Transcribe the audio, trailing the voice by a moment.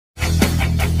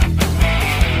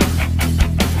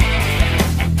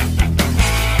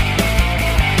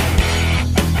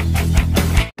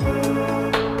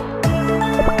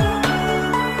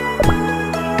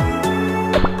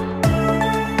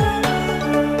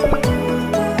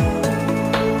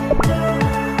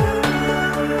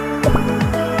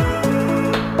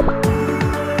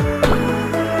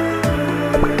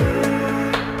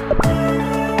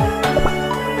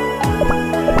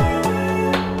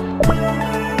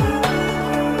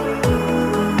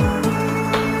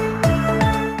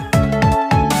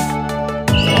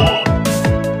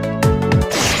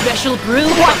Special brew.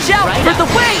 Watch out right for the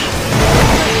wave!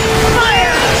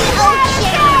 Fire!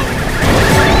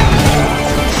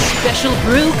 Special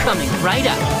brew coming right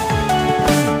up.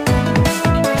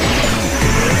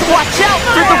 Watch out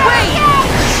for the wave!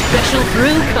 Special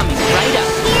brew coming right up.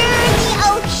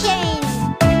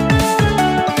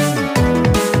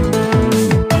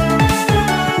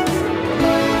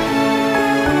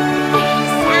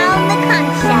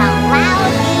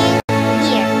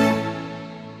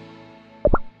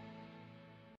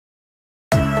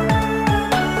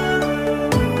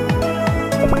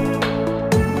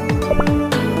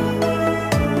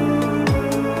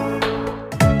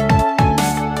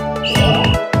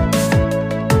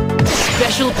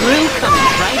 Special brew coming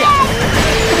right up.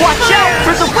 Watch out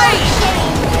for the wave!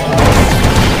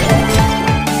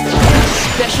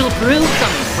 Special brew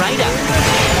coming right up.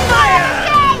 Fire!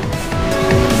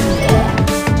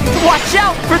 Watch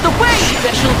out for the wave!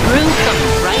 Special brew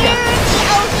coming right up.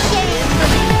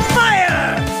 Fire!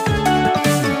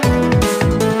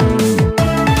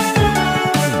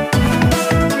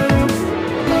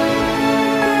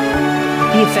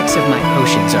 The effects of my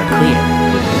potions are clear,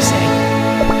 wouldn't you say?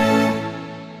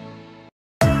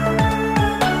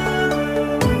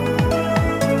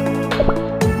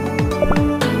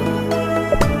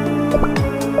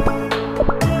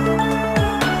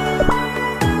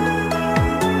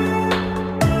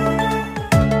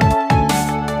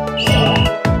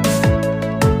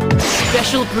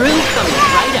 Special brew coming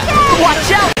right up.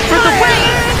 Watch out for the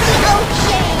wave!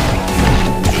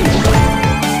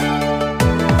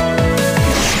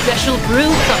 Special brew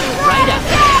coming right up.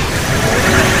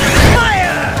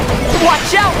 Fire!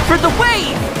 Watch out for the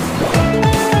wave!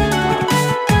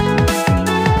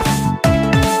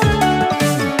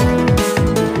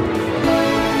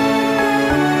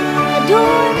 The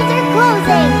doors are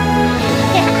closing.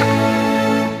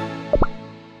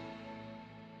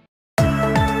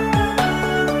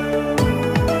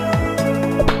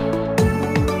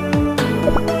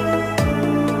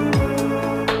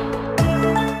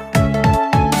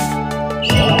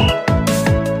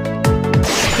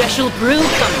 Special brew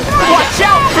coming right up. Watch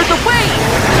out for the wave!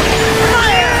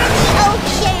 Fire!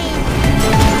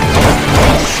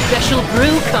 Special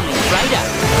brew coming right up.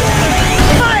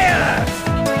 Fire!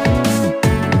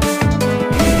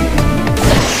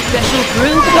 Special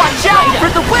brew. Watch out for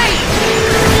the wave!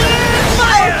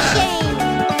 Fire!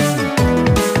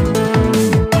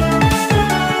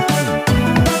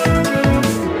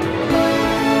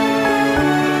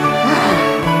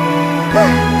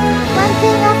 One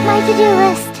thing off my to-do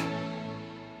list.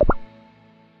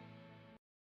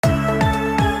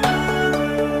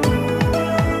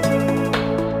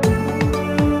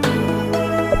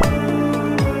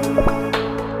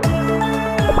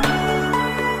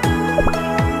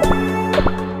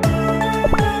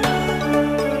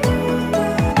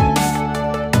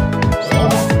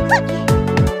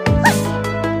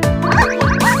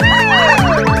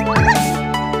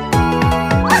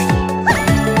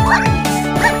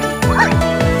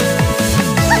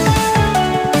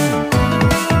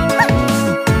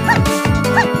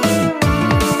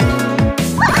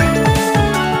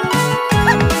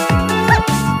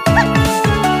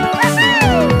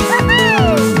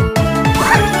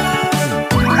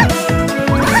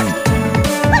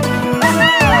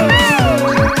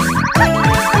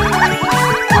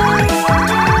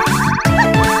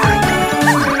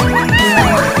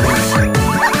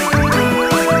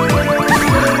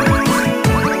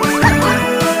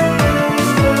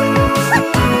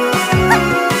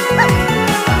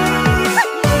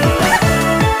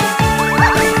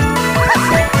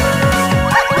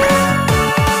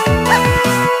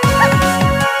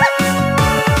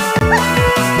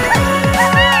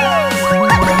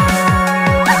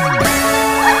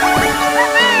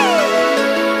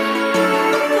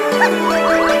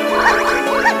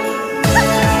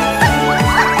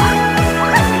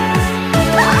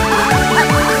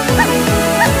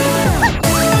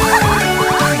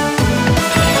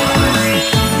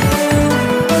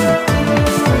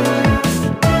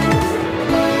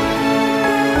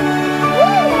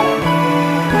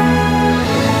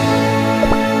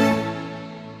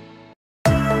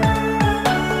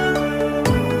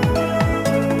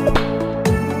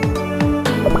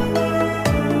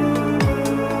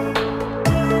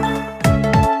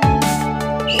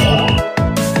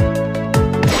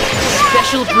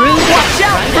 Special brew. Watch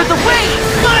out for the wave!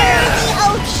 Fire!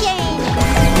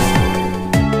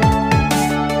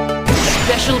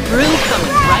 Special brew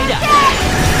coming right up.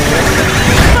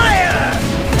 Fire!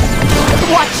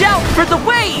 Watch out for the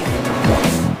wave!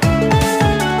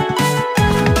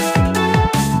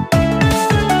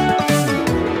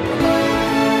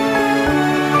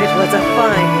 It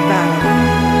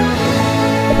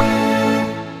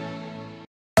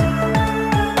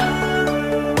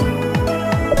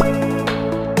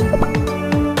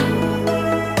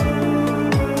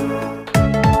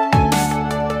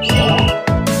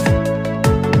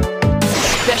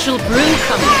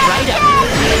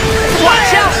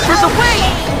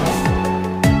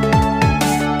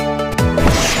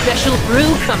Special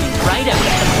brew coming right up.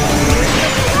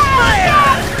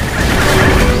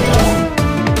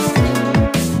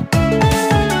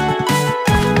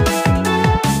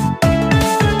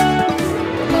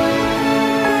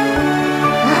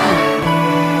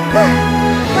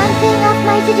 One thing off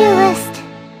my to-do list.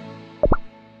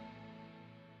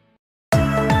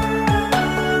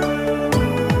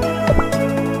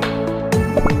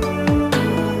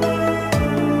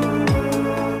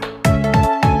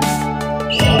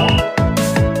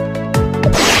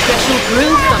 Special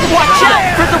brew coming. Watch out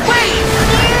for the wave!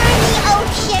 Near the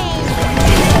ocean.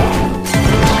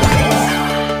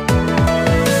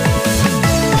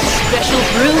 Special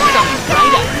brew coming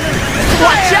right up.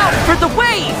 Watch out for the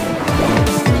wave!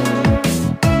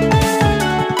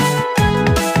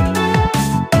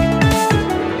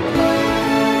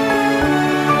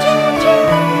 Choo-choo.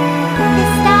 The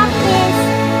stop is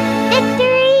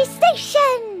Victory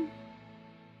Station.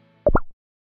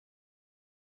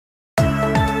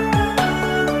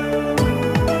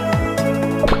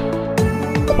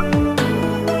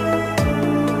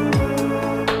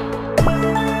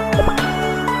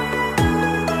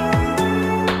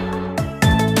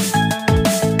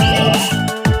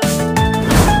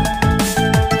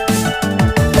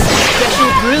 Special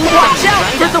brew watch out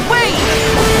for the wave!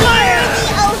 Near the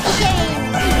ocean.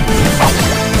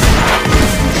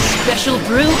 Special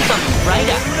brew coming right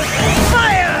up.